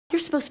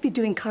supposed to be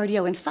doing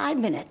cardio in 5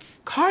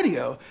 minutes.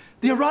 Cardio?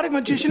 The erotic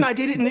magician I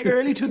dated in the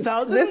early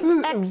 2000s? This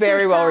was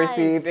very well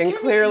received, and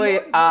clearly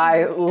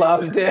I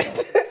loved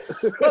it.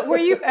 But were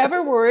you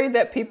ever worried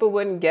that people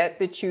wouldn't get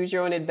the choose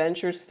your own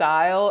adventure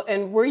style?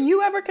 And were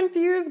you ever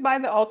confused by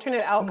the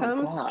alternate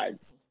outcomes? Oh my God.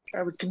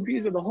 I was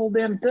confused with the whole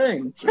damn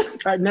thing.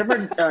 I'd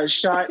never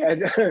shot at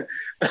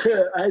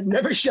I'd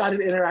never shot an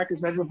interactive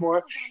special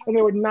before, and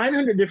there were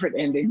 900 different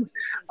endings,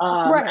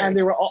 and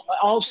they were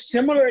all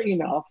similar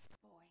enough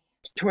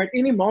to at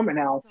any moment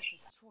now,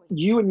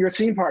 you and your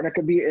scene partner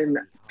could be in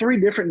 3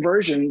 different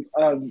versions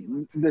of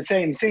the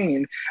same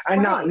scene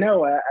and not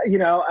know it, you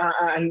know.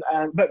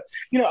 But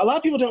you know, a lot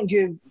of people don't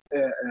give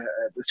the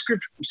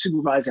script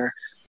supervisor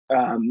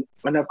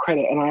enough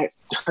credit, and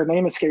her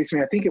name escapes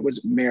me. I think it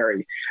was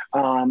Mary,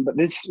 but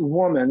this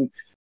woman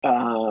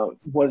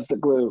was the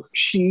glue.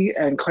 She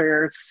and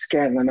Claire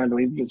Scanlon, I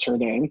believe is her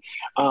name,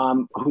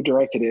 who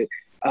directed it,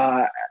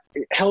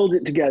 held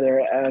it together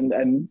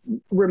and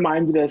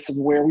reminded us of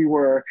where we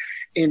were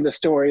in the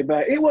story.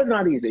 But it was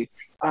not easy,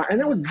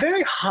 and it was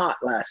very hot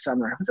last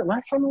summer. Was it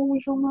last summer when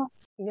we filmed that?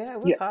 Yeah,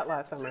 it was hot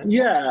last summer.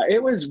 Yeah,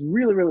 it was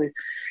really, really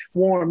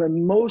warm,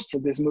 and most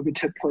of this movie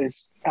took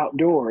place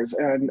outdoors,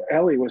 and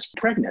Ellie was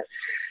pregnant.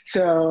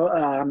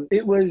 So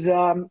it was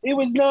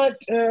not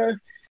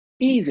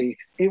easy.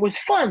 It was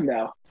fun,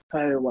 though,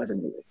 but it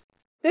wasn't easy.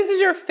 This is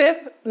your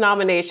 5th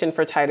nomination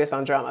for Tituss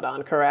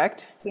Andromedon,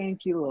 correct?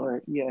 Thank you,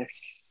 Lord.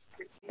 Yes.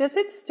 Does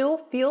it still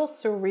feel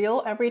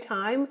surreal every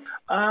time?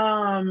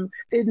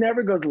 It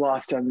never goes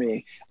lost on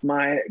me,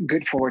 my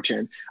good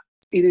fortune.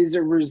 It is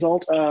a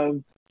result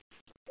of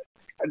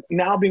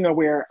now being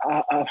aware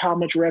of how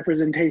much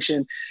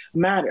representation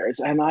matters.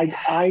 And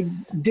I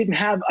didn't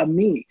have a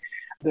me.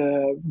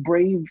 The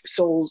brave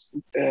souls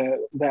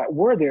that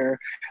were there,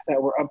 that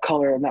were of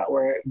color and that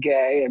were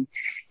gay and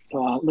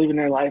living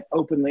their life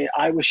openly,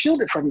 I was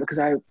shielded from it because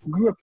I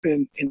grew up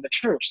in the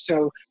church.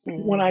 So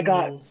when I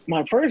got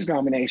my first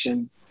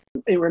nomination,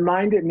 it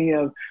reminded me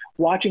of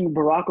watching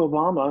Barack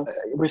Obama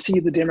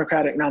receive the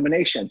Democratic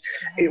nomination.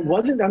 Yes. It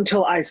wasn't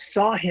until I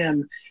saw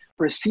him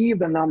receive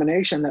the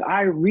nomination that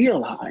I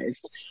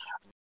realized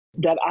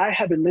that I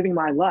had been living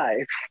my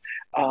life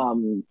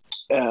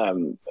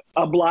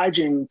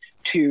obliging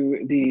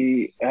to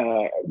the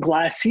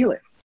glass ceiling.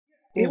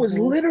 It was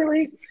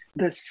literally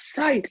the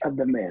sight of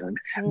the man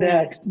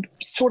that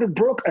sort of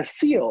broke a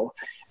seal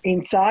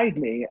inside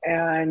me,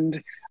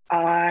 and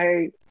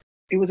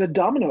it was a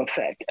domino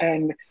effect,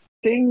 and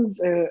things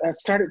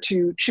started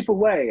to chip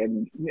away,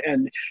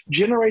 and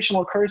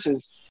generational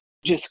curses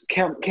just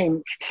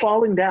came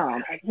falling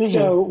down.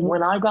 So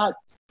when I got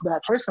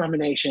that first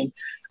nomination,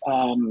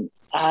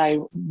 I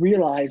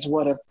realized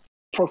what a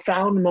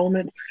profound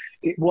moment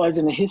it was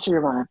in the history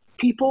of our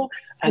people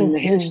and the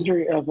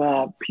history of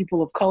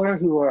people of color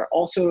who are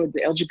also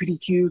the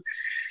LGBTQ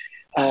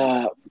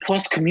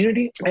plus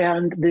community.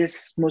 And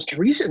this most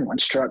recent one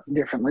struck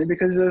differently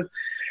because of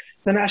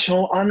the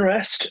national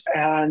unrest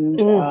and,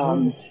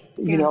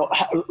 you know,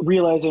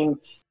 realizing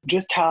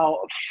just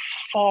how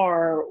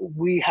far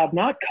we have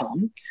not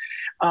come,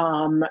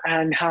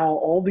 and how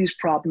all these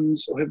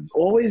problems have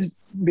always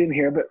been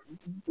here, but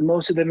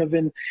most of them have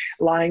been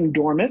lying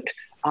dormant.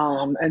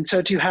 And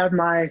so to have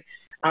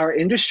our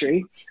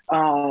industry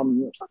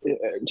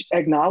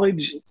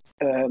acknowledge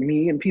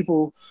me and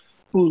people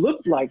who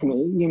looked like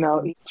me, you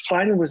know,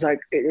 finally was like,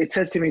 it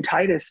says to me,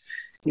 Tituss,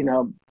 you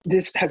know,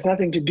 this has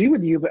nothing to do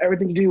with you, but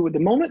everything to do with the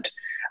moment.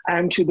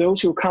 And to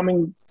those who are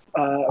coming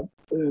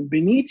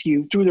beneath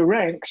you through the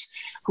ranks,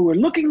 who are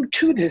looking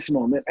to this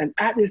moment and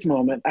at this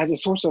moment as a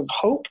source of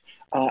hope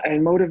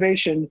and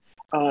motivation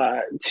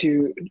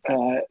to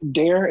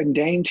dare and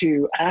deign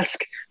to ask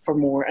for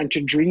more and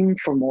to dream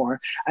for more,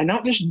 and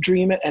not just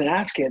dream it and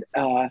ask it,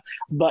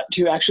 but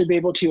to actually be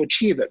able to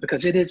achieve it,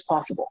 because it is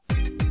possible.